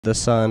the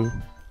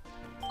sun.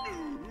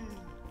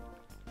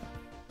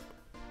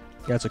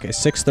 That's okay.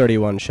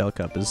 631 Shell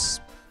Cup is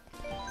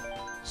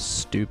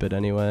stupid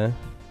anyway.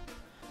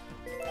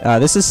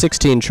 This is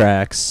 16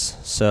 tracks,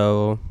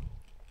 so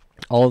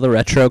all the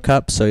retro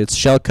cups. So it's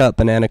Shell Cup,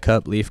 Banana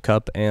Cup, Leaf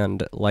Cup,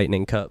 and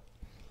Lightning Cup.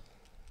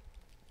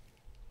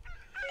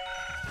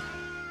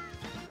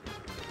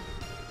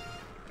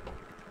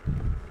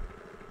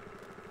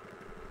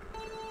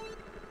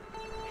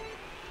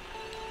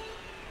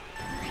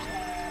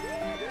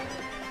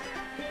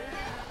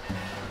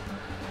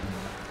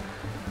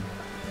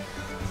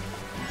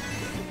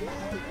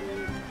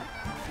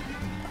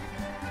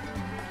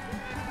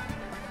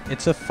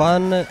 It's a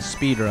fun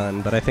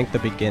speedrun, but I think the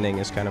beginning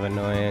is kind of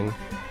annoying.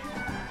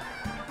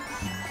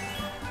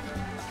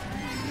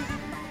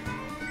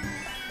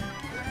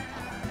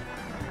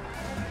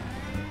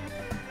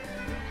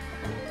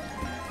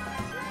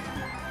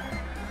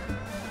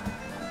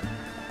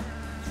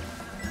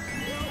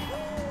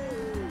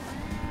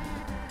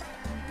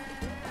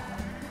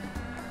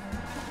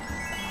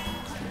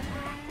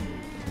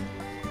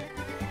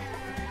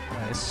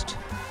 Nice.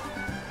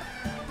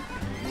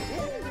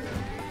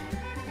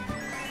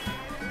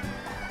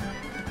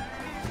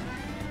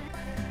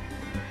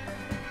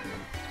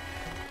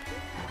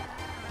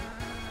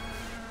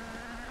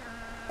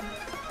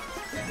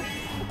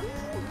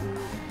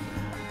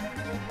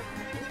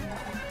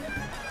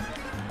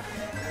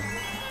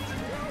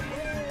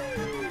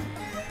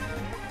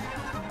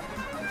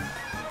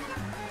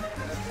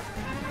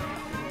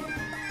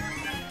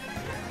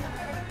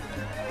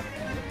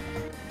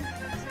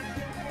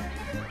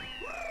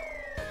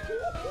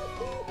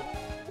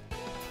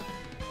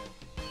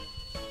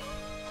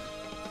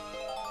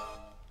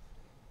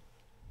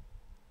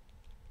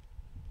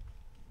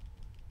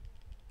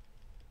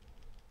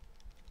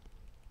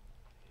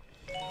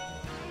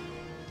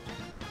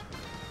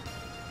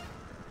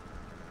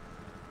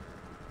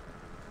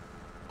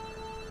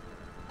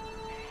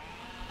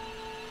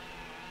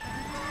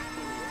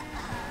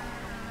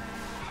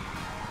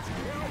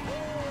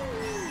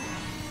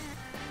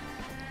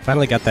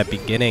 Finally got that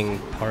beginning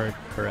part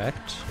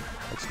correct.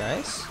 That's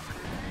nice.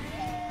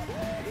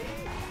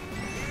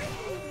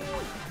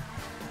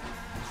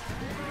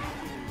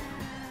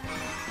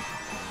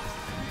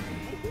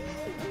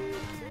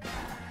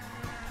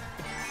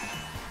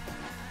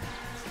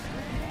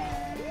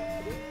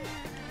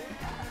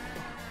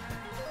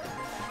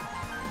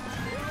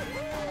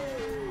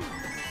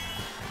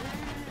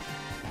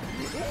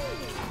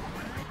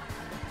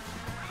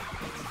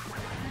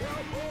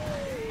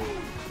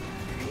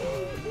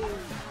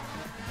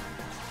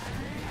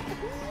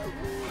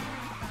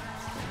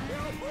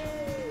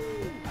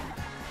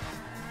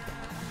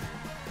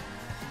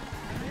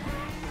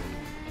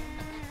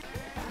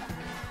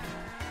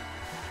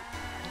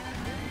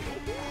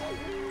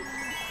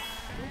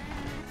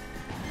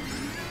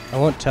 I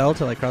won't tell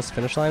till I cross the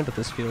finish line, but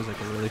this feels like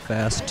a really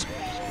fast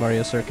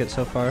Mario circuit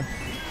so far.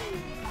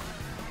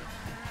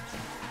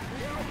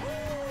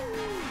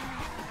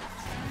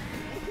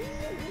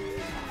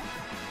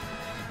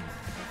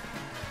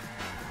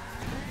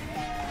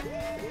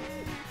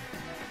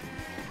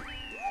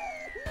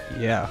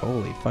 Yeah,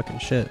 holy fucking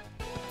shit.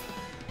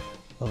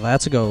 Well,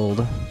 that's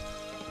gold.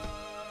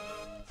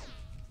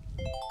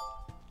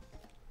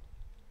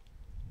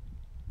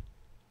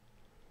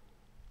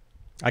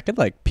 I could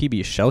like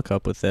PB Shell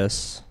Cup with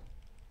this.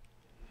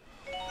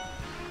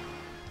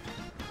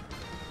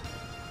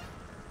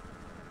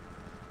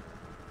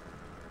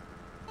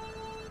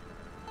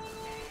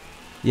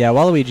 Yeah,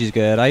 Waluigi's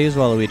good. I use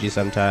Waluigi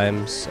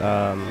sometimes.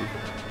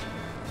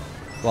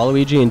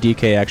 Waluigi and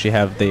DK actually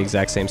have the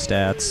exact same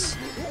stats.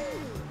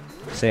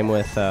 Same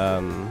with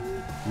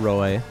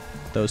Roy.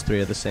 Those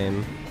three are the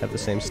same, have the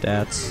same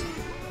stats.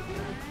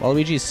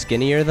 Waluigi's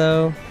skinnier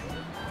though,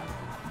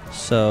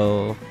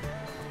 so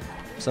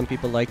some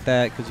people like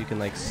that because you can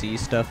like see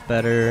stuff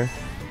better.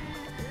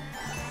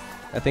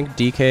 I think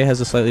DK has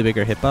a slightly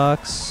bigger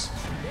hitbox,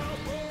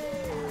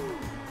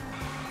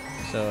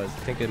 so I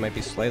think it might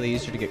be slightly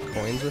easier to get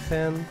coins with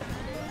him.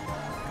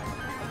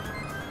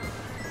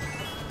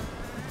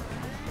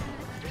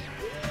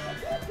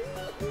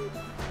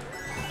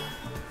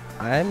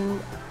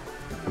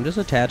 I'm just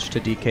attached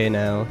to DK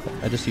now.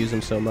 I just use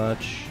him so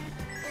much.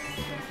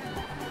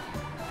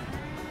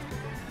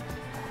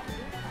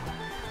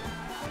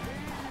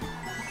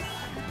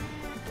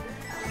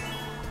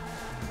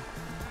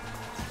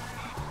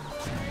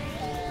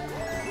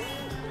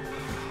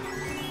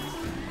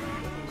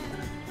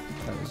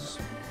 That was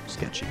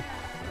sketchy.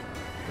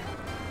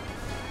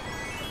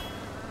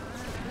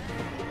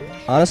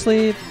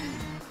 Honestly,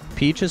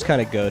 Peach is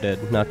kind of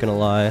goated, not gonna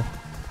lie.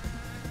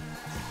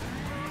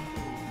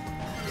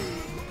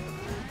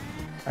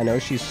 I know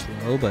she's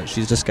slow, but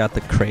she's just got the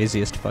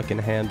craziest fucking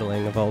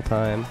handling of all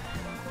time.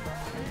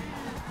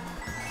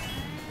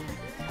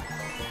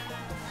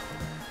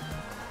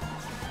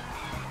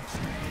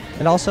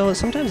 And also,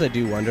 sometimes I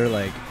do wonder,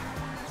 like,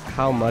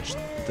 how much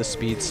the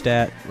speed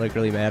stat, like,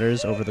 really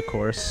matters over the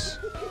course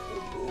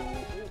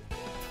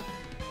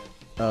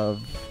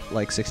of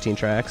like 16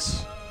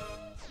 tracks.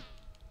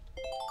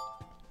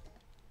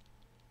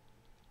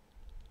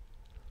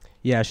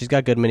 Yeah, she's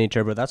got good mini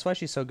turbo. That's why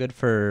she's so good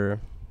for,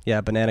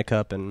 yeah, Banana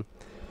Cup, and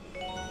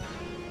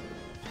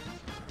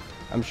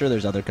I'm sure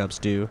there's other cups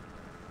too.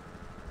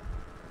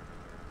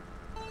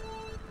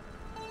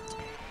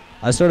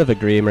 I sort of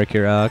agree,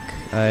 Mercurock.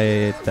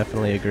 I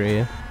definitely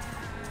agree.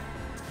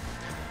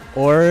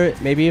 Or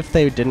maybe if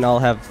they didn't all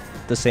have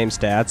the same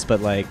stats,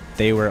 but like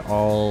they were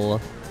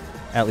all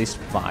at least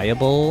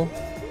viable.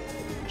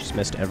 Just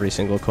missed every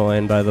single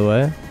coin, by the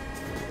way.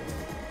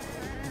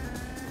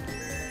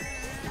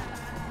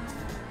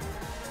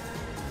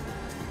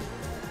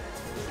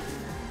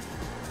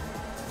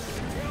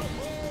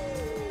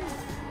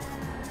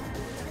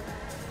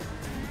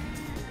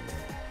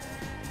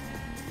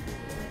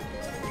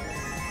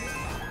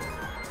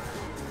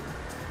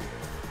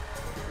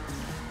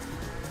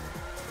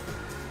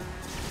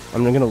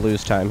 I'm gonna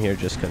lose time here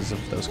just because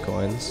of those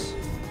coins.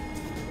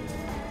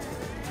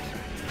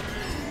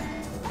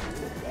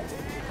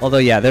 Although,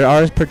 yeah, there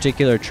are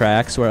particular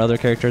tracks where other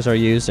characters are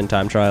used in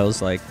time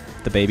trials, like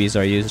the babies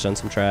are used on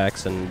some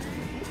tracks, and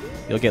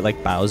you'll get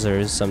like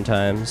Bowser's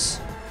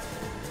sometimes.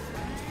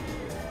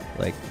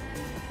 Like,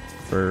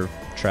 for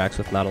tracks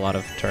with not a lot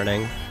of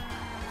turning.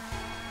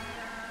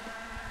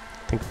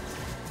 I think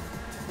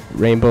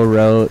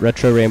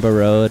Retro Rainbow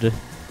Road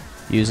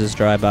uses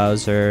Dry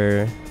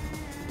Bowser.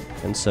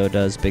 And so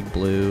does Big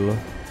Blue.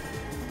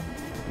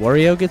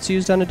 Wario gets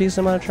used on a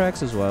decent amount of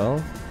tracks as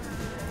well.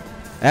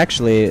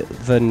 Actually,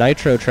 the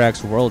Nitro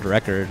Tracks world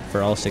record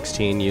for all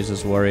 16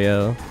 uses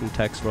Wario in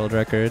Tech's world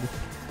record.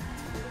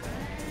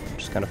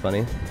 Which is kind of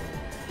funny.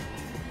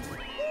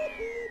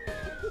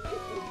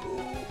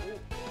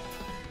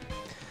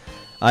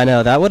 I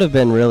know, that would have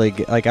been really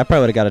good. Like, I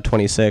probably would have got a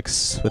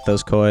 26 with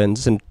those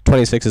coins. And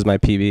 26 is my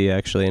PB,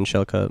 actually, in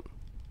Shell Cup.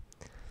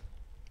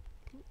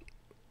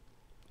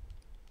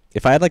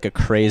 If I had like a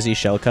crazy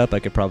Shell Cup, I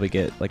could probably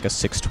get like a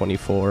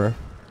 624.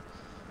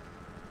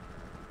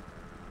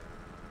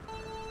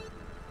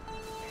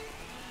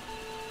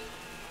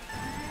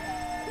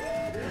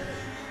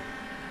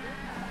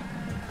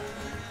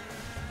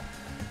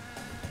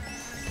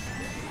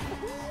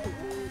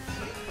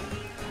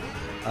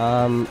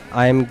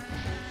 I'm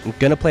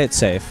gonna play it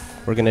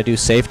safe. We're gonna do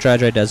safe Dry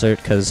Desert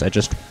because I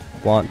just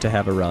want to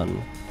have a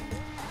run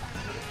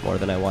more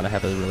than I want to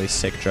have a really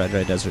sick Dry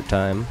Desert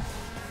time.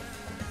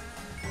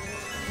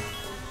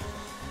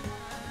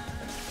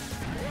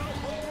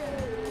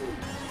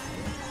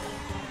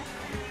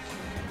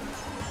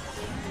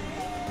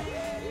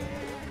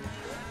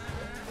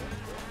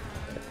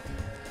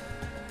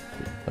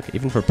 Okay,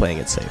 even for playing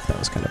it safe, that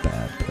was kind of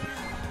bad. But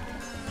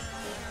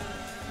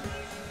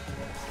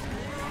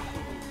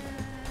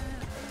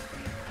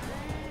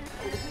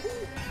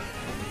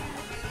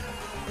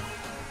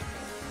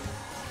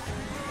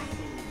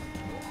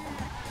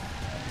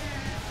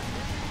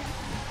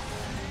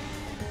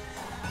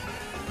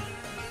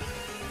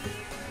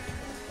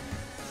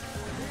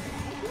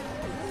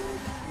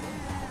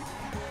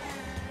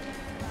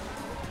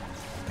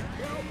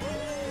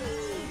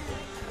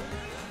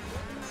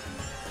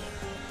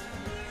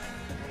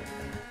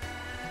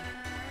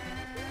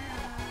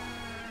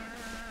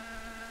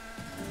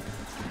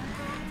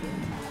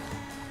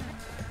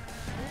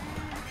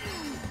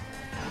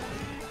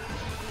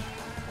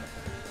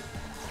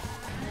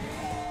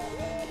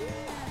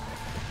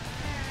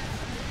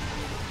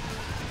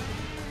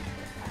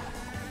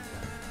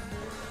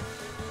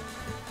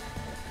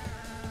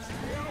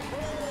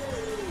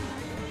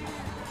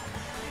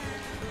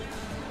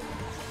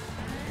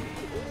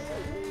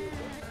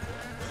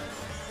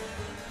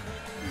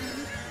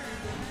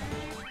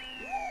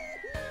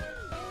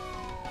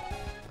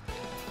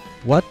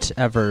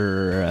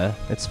whatever,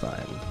 it's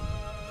fine.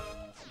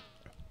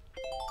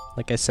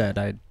 Like I said,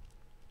 I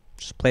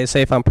just play it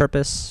safe on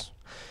purpose.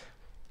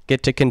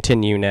 Get to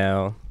continue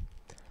now.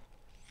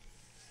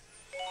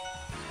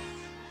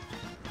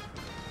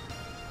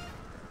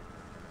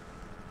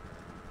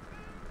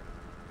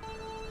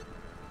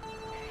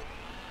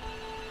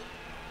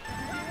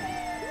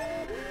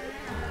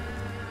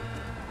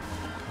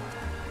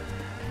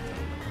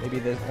 Maybe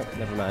this. Oh,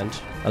 never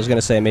mind. I was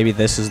gonna say maybe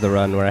this is the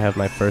run where I have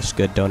my first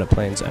good donut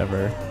planes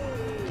ever,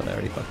 but I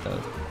already fucked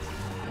up.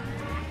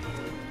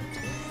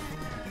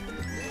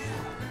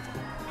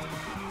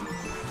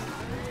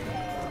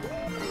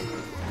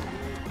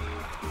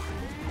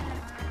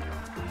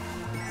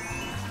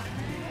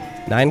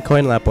 Nine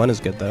coin lap 1 is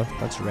good though.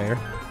 That's rare.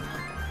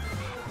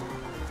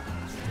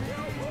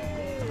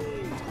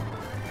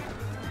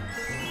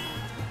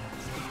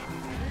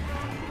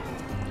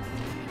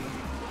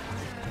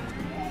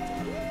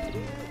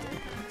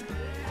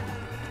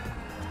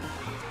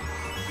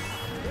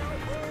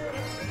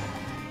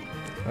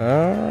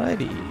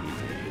 Alrighty.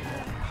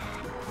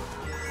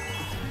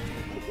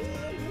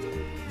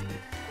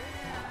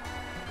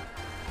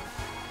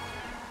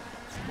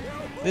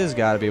 This has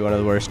got to be one of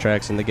the worst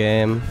tracks in the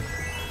game.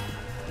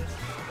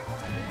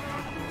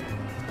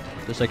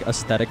 Just like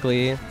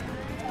aesthetically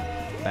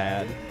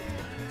bad.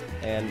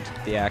 And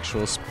the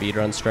actual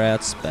speedrun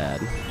strats,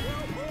 bad.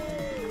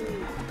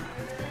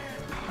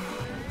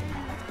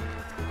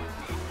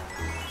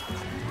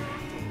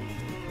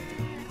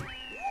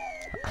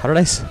 How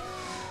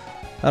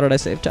did I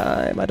save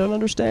time? I don't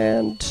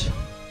understand.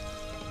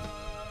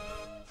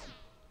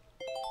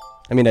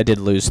 I mean, I did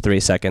lose 3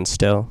 seconds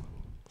still.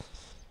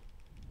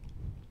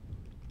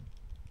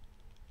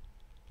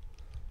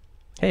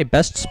 Hey,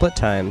 best split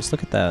times.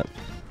 Look at that.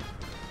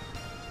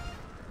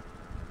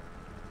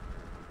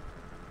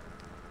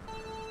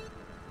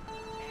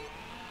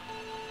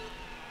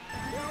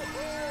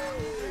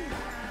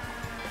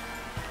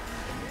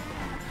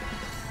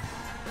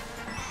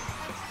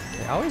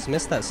 I always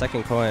miss that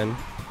second coin.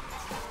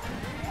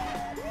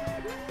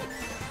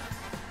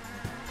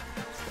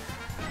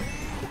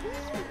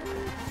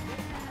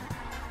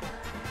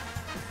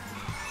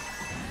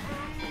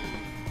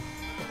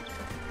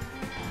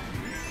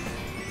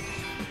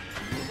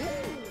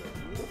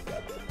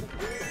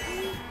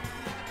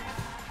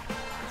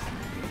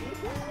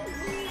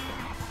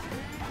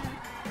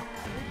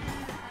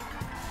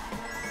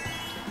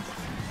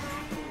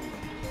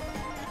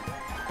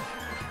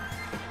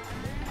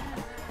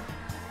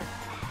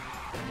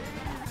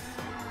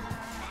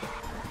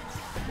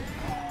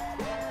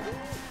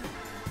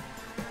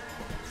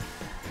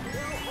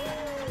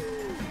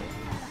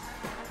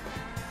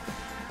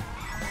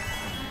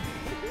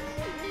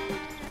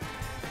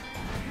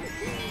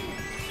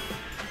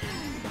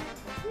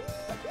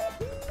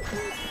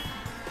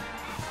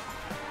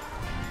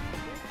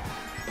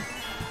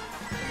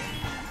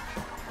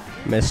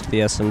 Missed the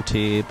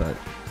SMT, but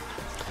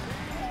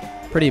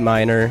pretty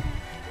minor.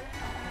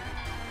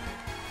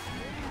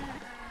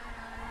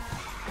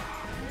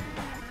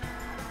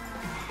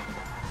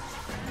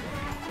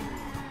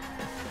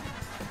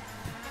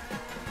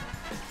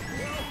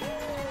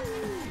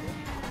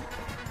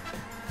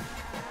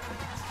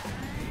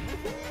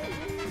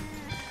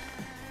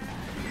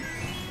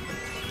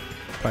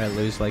 Probably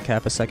lose like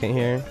half a second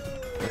here,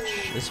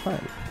 which is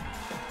fine.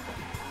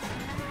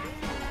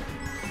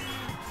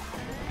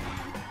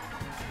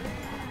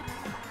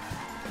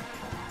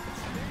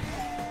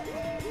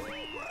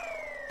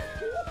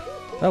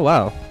 Oh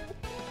wow.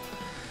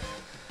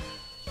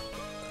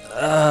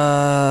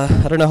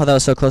 I don't know how that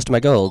was so close to my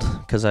gold,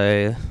 because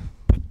I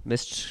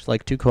missed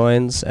like 2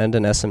 coins and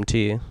an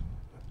SMT.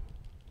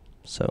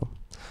 So,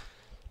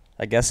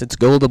 I guess it's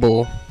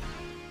goldable.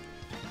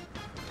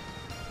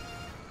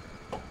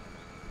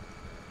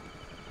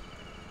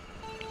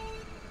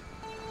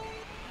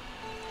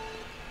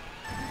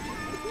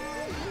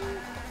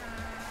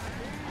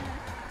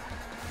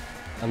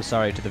 I'm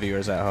sorry to the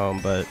viewers at home,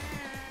 but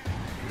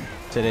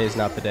today's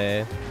not the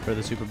day for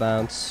the super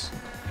bounce.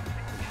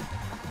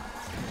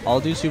 I'll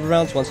do super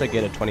bounce once I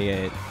get a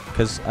 28,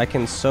 because I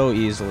can so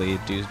easily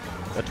do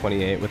a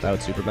 28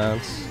 without super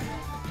bounce.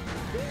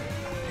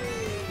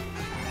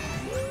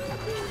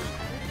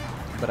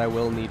 But I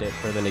will need it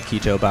for the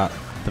Nikito bop,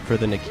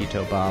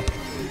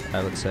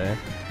 I would say.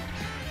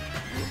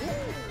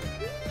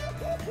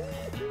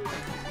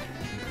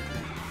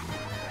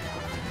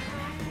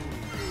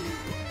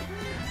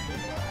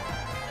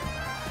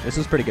 This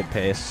is pretty good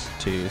pace,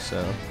 too,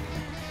 so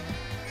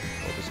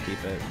we'll just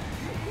keep it.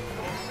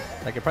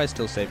 I could probably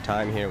still save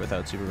time here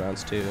without super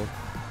bounce, too.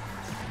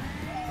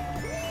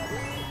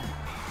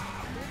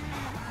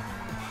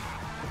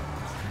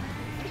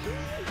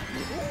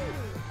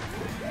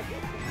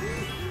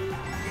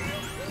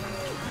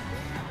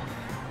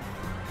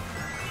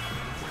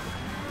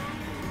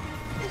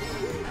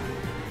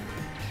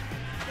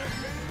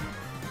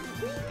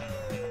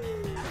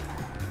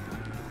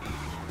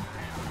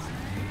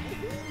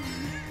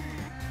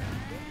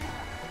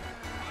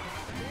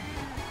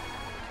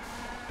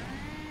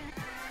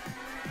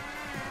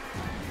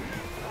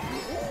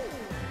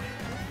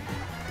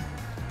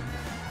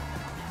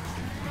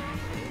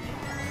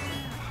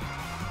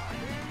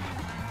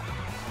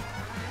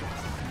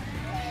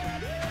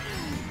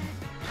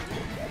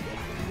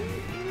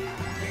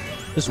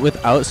 Just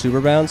without super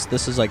bounce,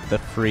 this is like the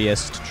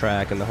freest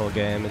track in the whole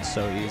game. It's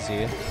so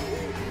easy.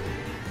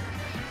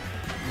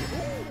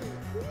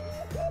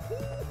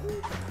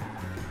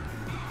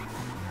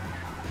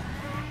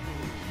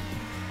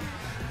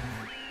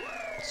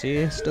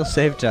 See, still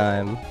save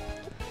time.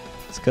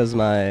 It's because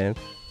my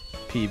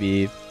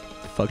PB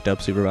fucked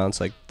up super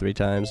bounce like 3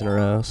 times in a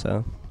row,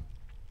 so.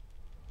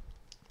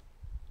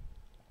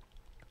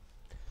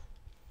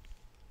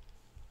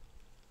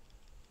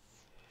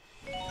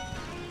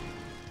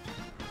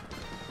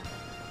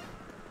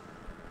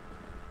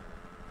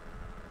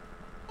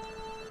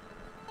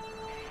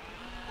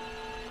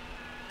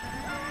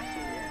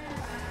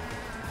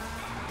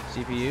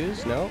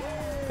 CPUs? No?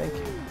 Thank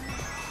you.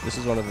 This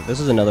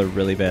is another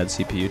really bad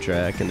CPU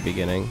track in the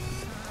beginning.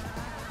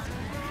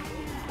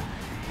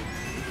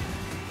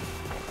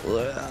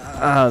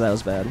 Ah, that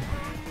was bad.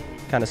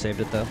 Kinda saved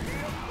it though.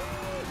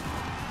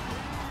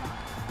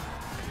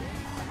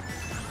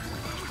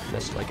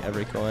 Missed like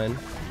every coin.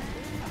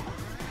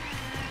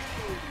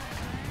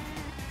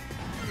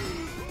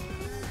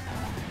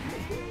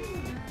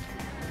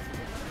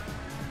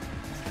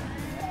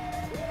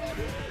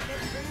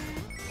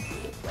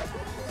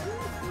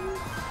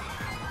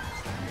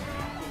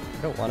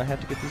 I don't want to have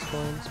to get these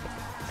coins, but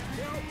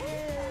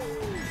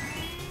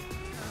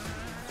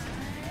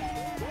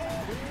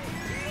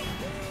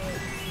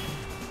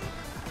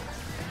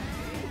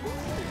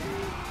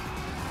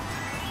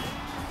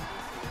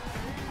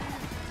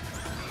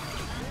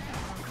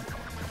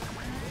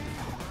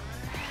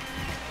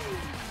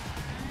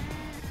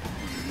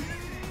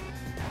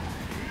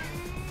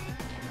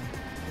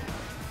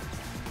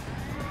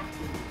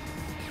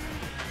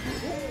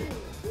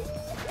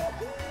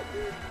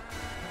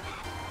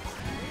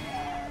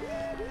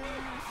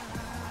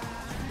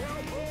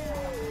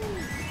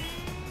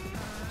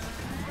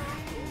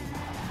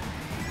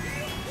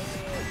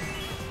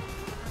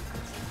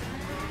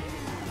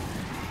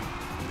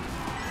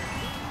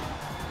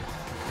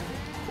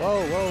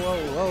whoa, whoa,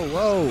 whoa, whoa,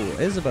 whoa!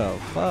 Isabelle,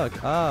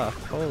 fuck off!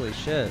 Holy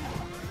shit!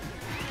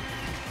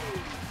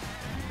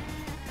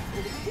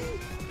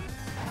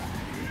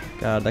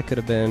 God, that could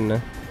have been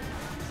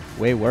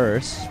way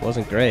worse.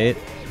 Wasn't great.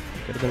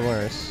 Could have been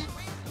worse.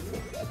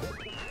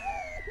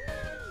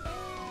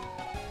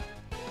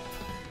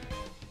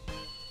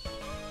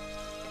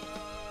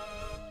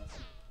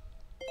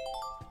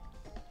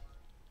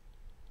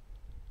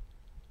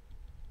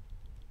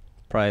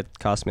 Probably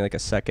cost me like a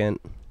second.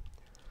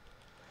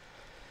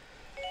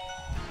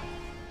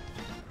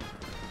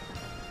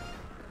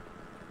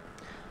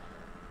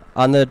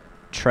 On the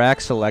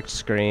track select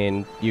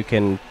screen, you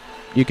can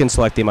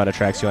select the amount of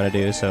tracks you want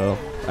to do, so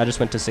I just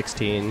went to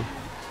 16. You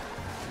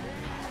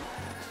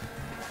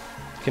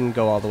can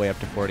go all the way up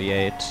to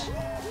 48.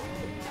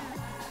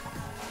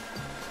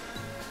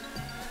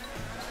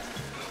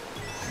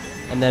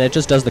 And then it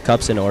just does the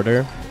cups in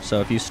order, so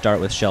if you start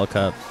with Shell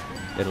Cup,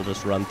 it'll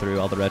just run through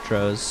all the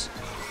retros.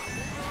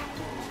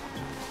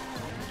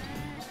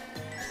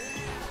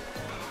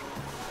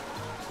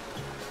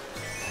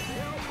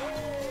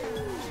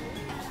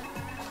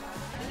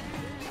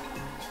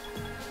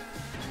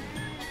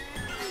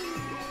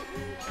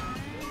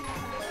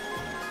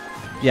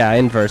 Yeah,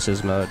 in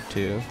versus mode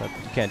too.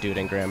 You can't do it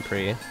in Grand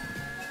Prix.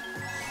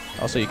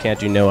 Also, you can't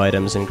do no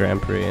items in Grand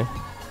Prix.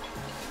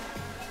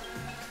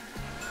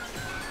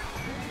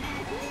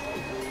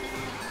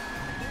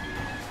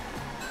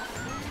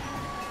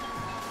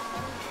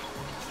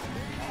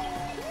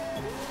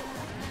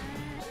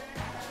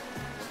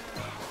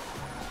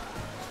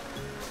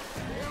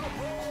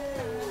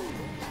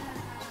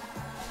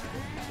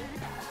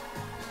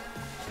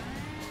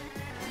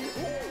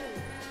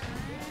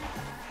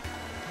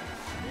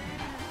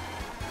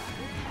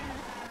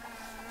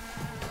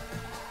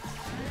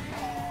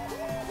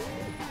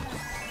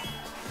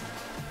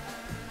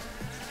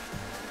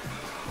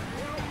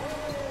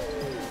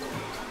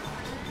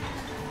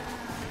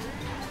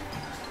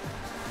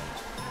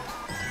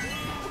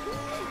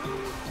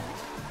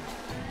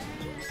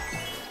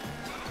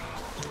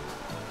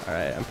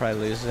 Alright, I'm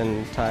probably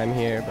losing time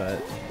here,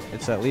 but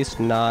it's at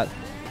least not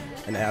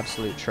an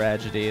absolute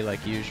tragedy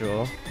like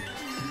usual.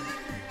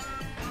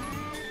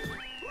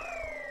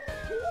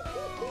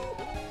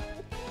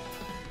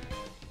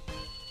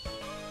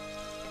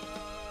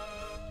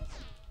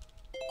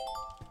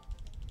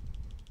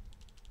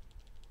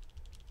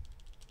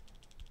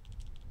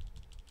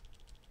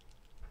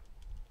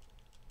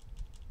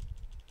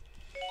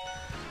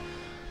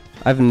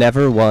 I've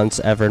never once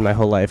ever in my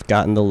whole life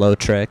gotten the low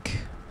trick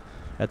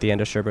at the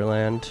end of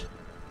Sherberland.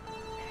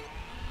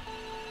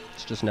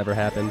 It's just never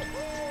happened.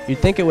 You'd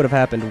think it would have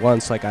happened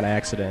once, like on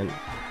accident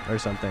or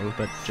something,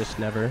 but just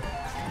never.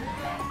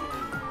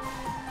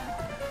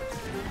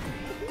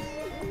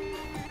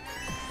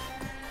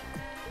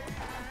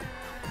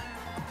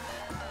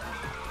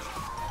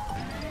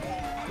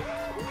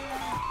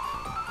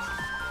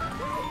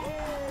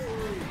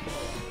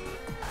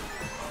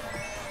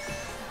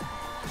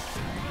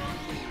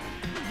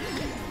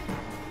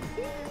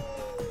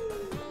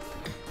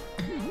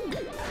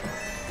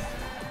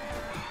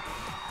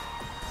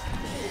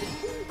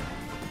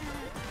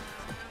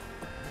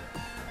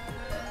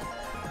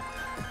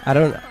 I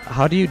don't.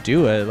 How do you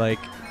do it? Like,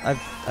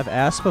 I've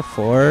asked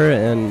before,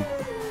 and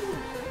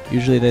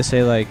usually they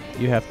say like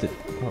you have to.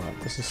 Hold on,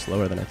 this is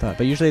slower than I thought.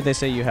 But usually they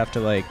say you have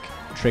to like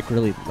trick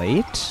really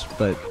late.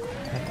 But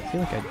I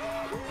feel like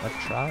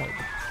I've tried.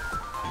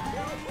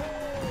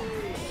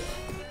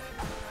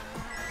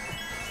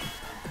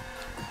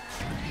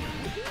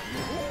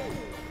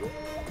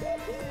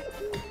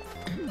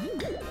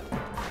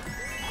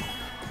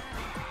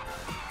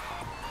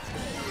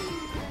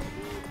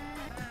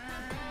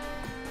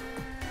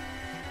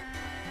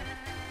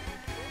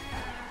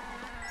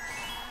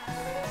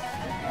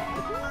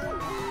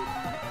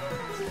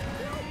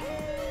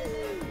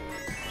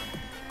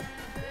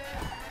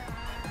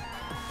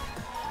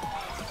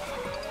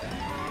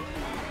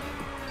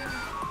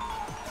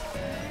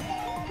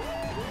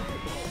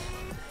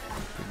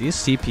 These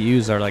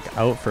CPUs are like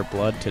out for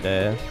blood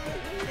today.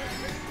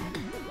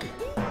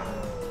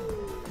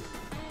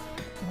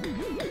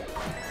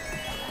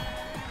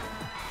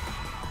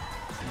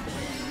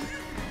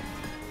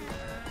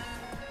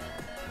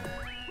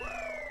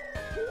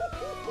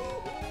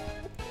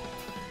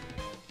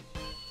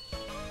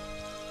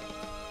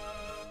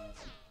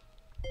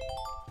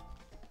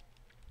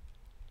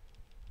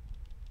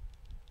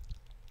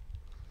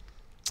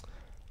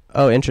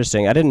 Oh,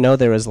 interesting. I didn't know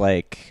there was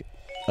like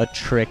a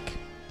trick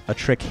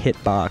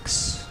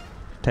hitbox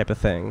type of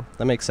thing.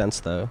 That makes sense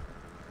though.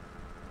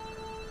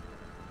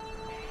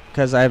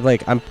 Cause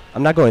I'm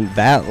not going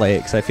that late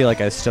because I feel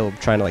like I'm still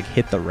trying to like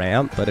hit the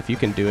ramp. But if you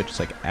can do it just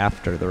like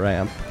after the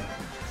ramp,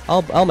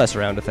 I'll mess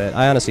around with it.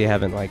 I honestly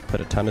haven't like put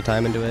a ton of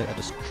time into it. I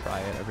just try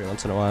it every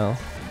once in a while.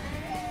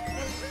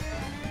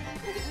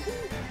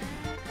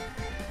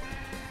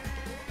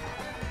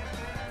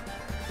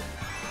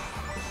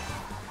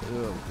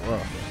 Ooh,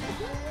 whoa.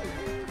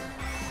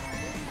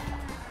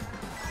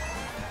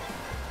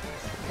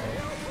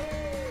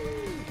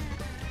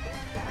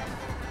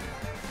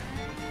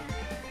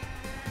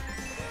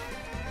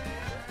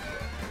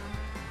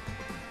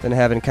 Been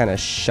having kind of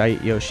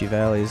shite Yoshi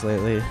Valleys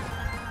lately.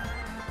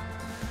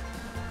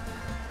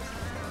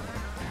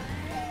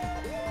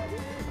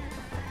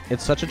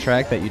 It's such a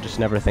track that you just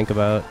never think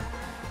about,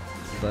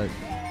 but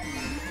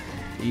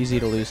easy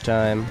to lose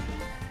time.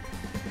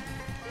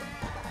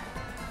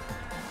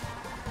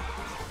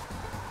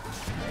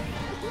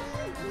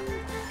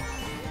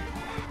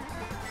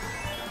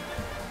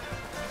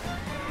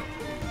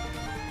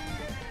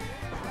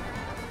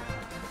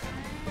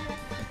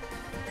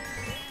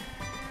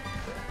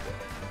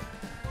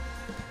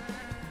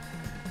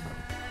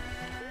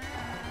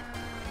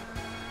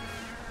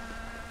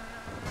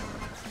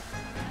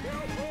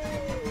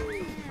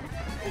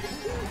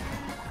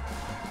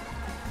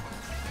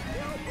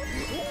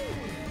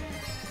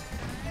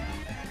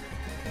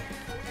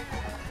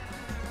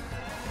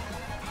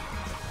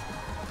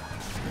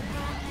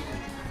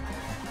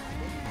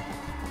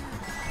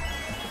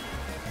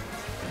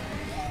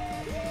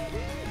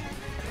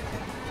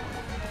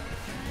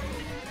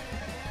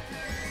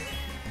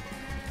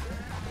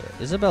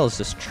 Isabel's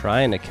just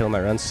trying to kill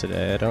my runs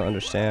today. I don't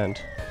understand.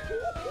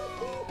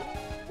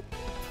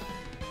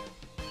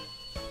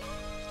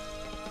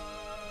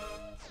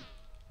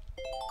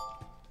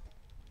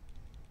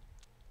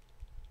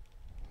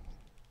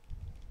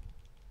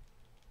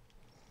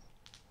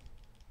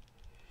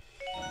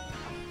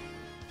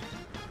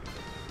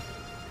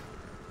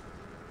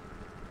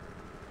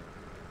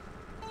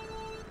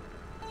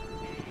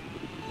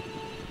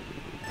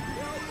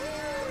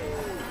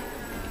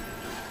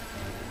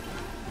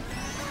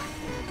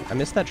 I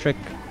missed that trick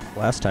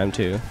last time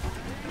too.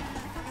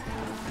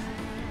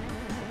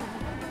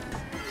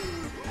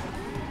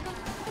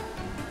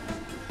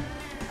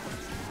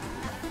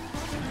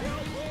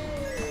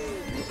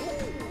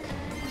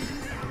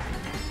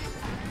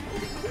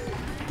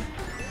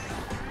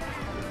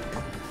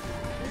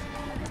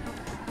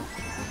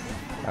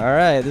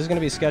 Alright, this is gonna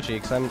be sketchy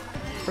because I'm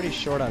pretty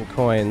short on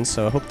coins,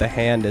 so I hope the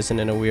hand isn't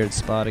in a weird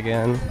spot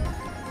again.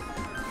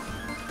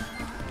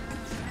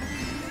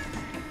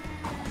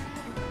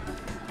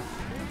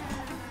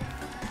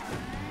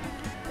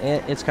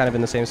 It's kind of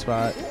in the same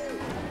spot.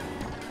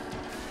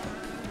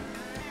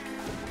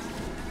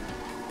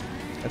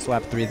 It's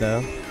lap 3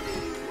 though.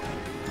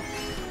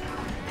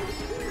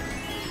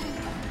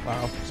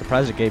 Wow,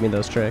 surprised it gave me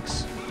those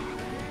tricks.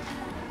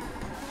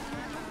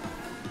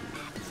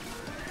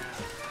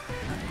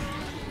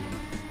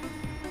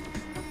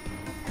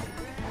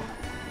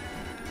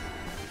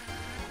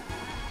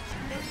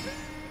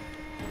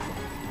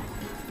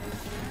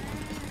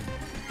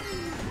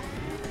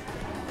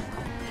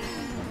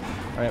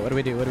 Alright, what do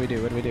we do? What do we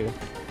do? What do we do?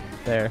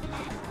 There.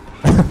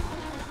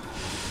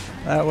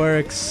 That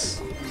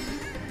works.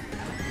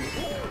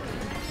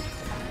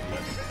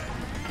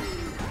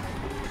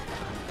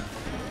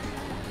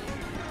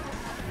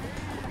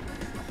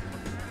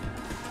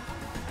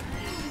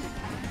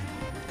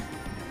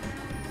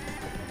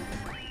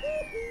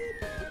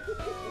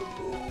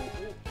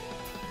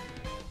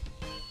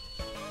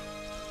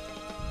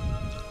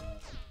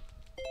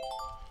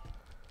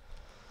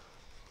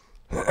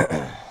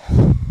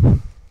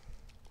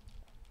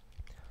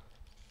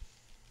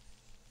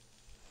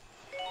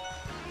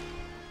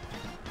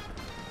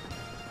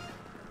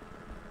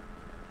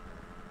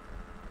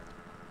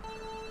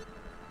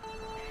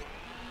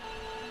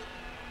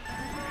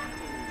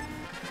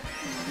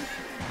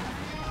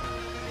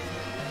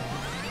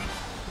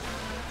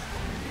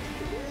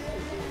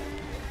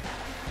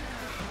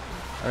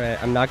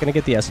 Alright, I'm not gonna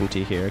get the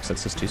SMT here because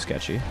that's just too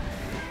sketchy.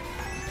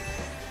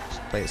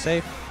 Just play it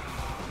safe.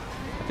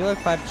 I feel like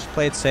if I just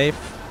play it safe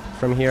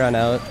from here on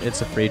out,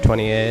 it's a free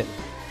 28.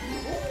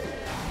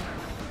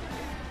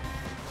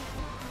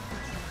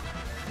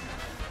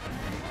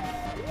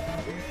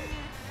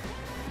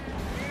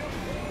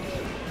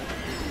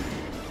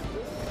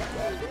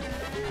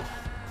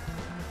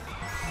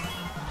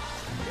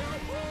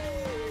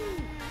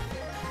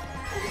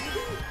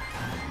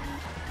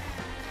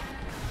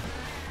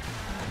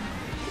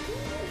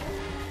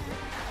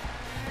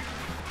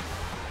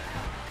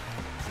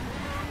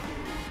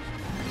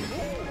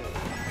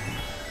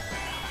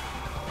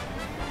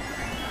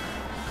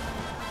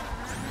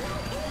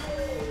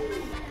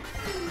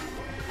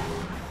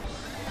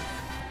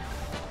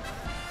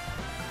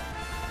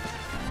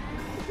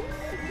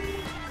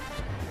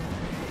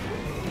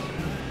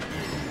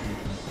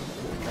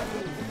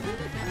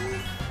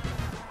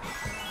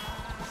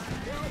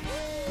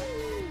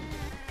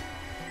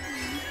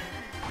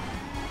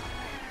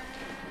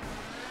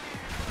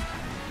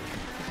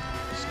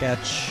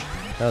 Sketch.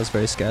 That was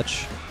very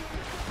sketch.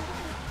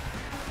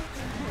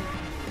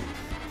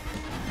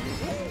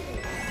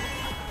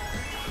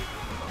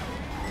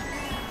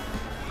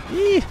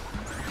 Eee!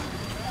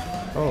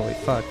 Holy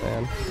fuck,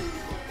 man.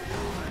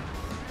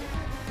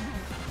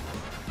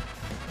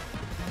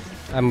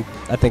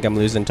 I think I'm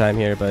losing time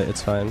here, but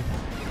it's fine.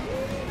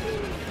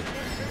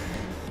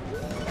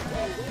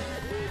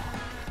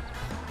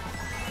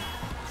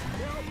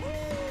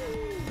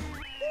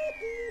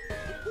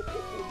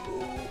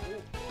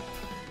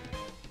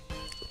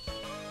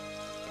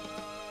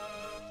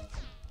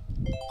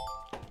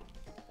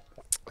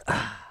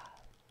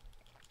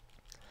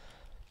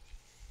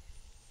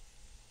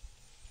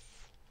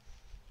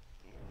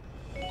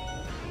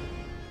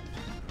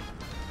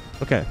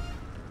 Okay.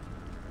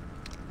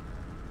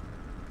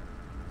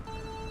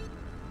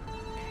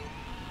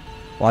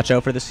 Watch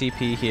out for the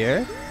CP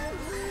here.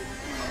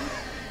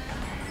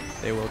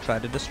 They will try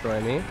to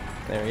destroy me.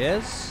 There he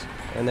is.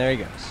 And there he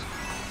goes.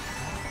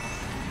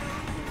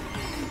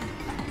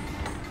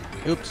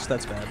 Oops,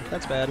 that's bad.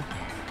 That's bad.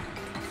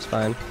 It's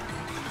fine.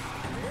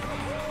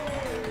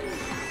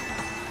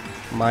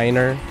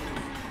 Minor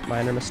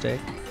mistake.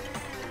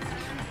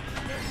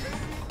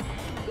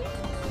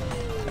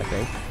 I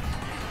think.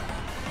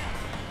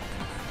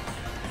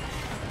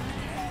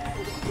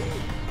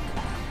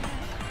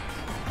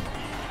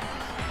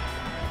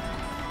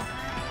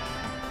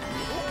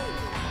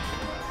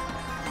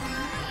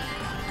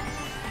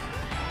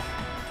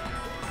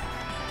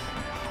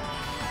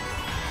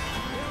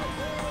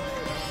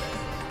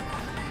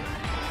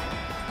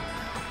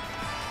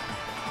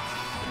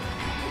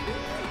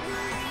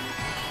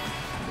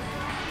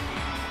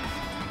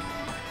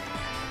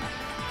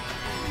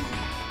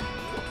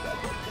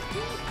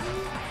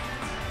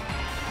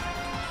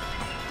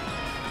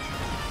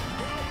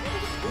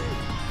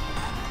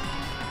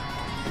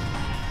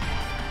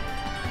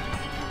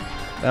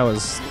 That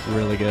was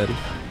really good.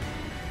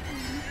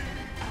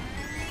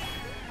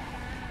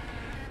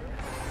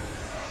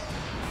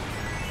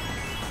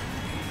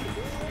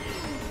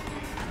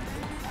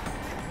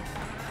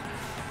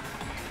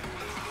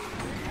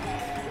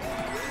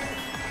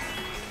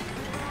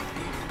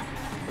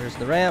 Where's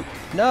the ramp?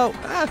 No!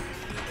 Ah!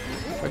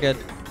 We're good.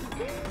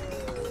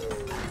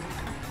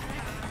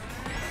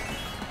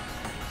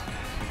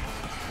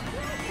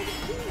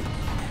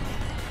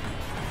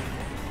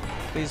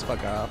 Please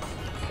fuck off.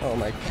 Oh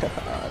my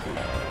god,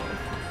 no.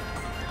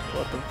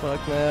 What the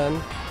fuck,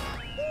 man?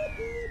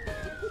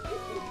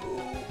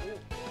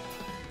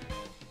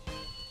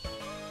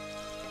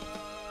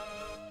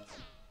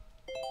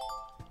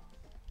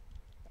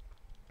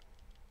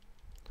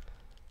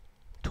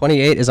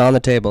 $28 is on the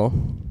table.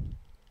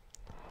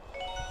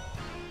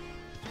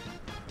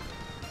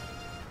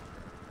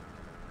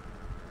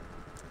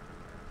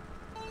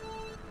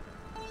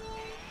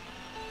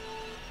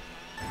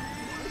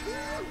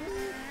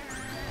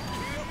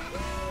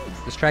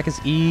 This track is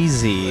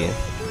easy.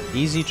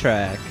 Easy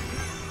track.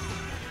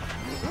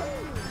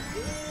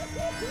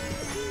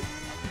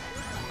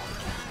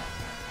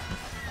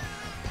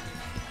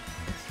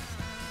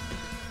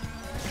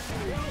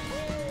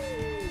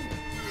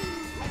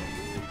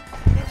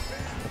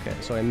 Okay,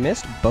 so I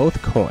missed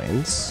both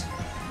coins,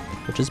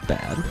 which is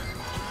bad.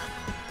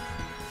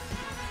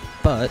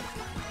 But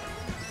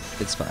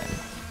it's fine.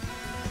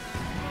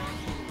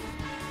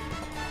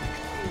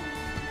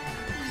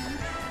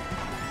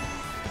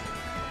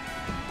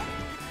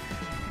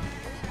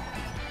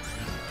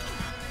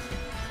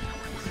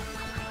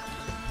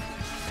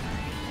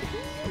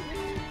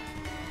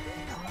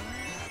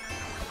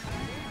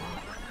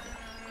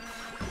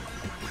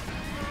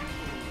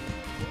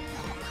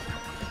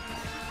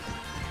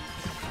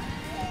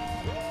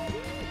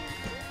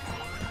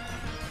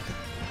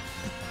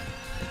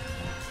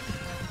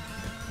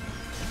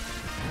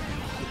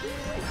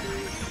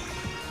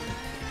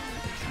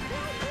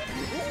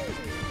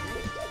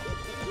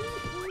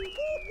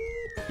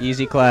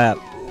 Easy clap.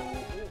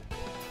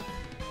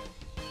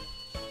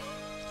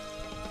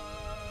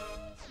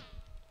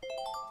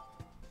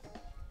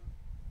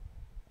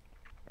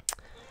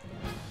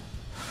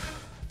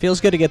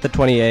 Feels good to get the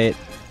 28.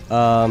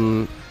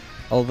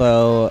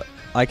 Although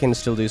I can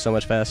still do so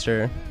much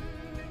faster.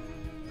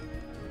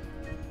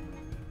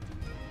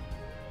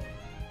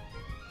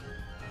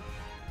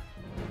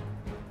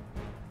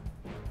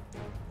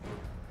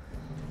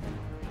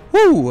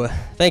 Woo!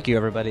 Thank you,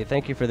 everybody.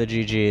 Thank you for the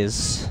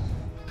GGs.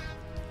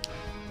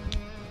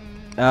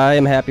 I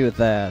am happy with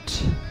that.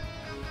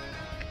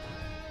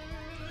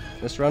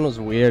 This run was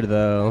weird,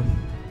 though.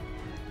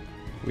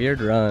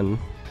 Weird run.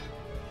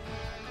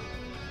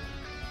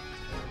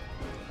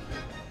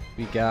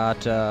 We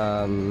got,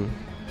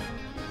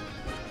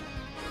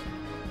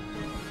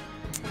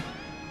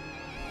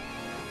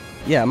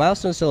 yeah,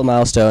 milestone's still a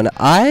milestone.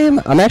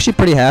 I'm actually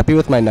pretty happy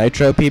with my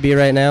Nitro PB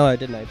right now. I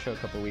did Nitro a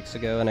couple weeks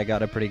ago, and I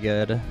got it pretty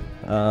good.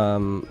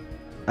 And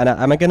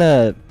I'm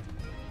gonna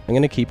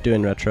keep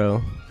doing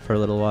Retro for a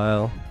little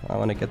while. I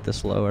want to get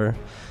this lower.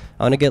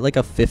 I want to get like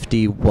a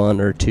 51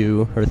 or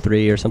 2 or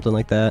 3 or something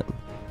like that.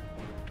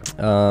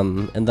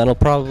 And then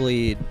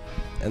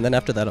and then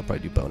after that I'll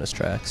probably do bonus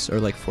tracks, or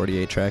like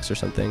 48 tracks or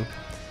something.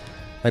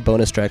 My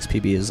bonus tracks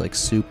PB is like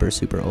super,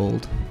 super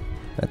old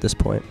at this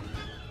point.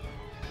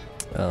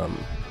 But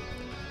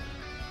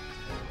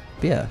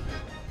yeah,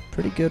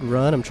 pretty good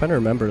run. I'm trying to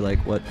remember like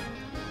what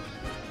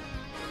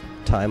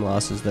time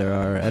losses there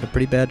are. I had a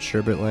pretty bad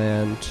Sherbet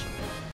Land.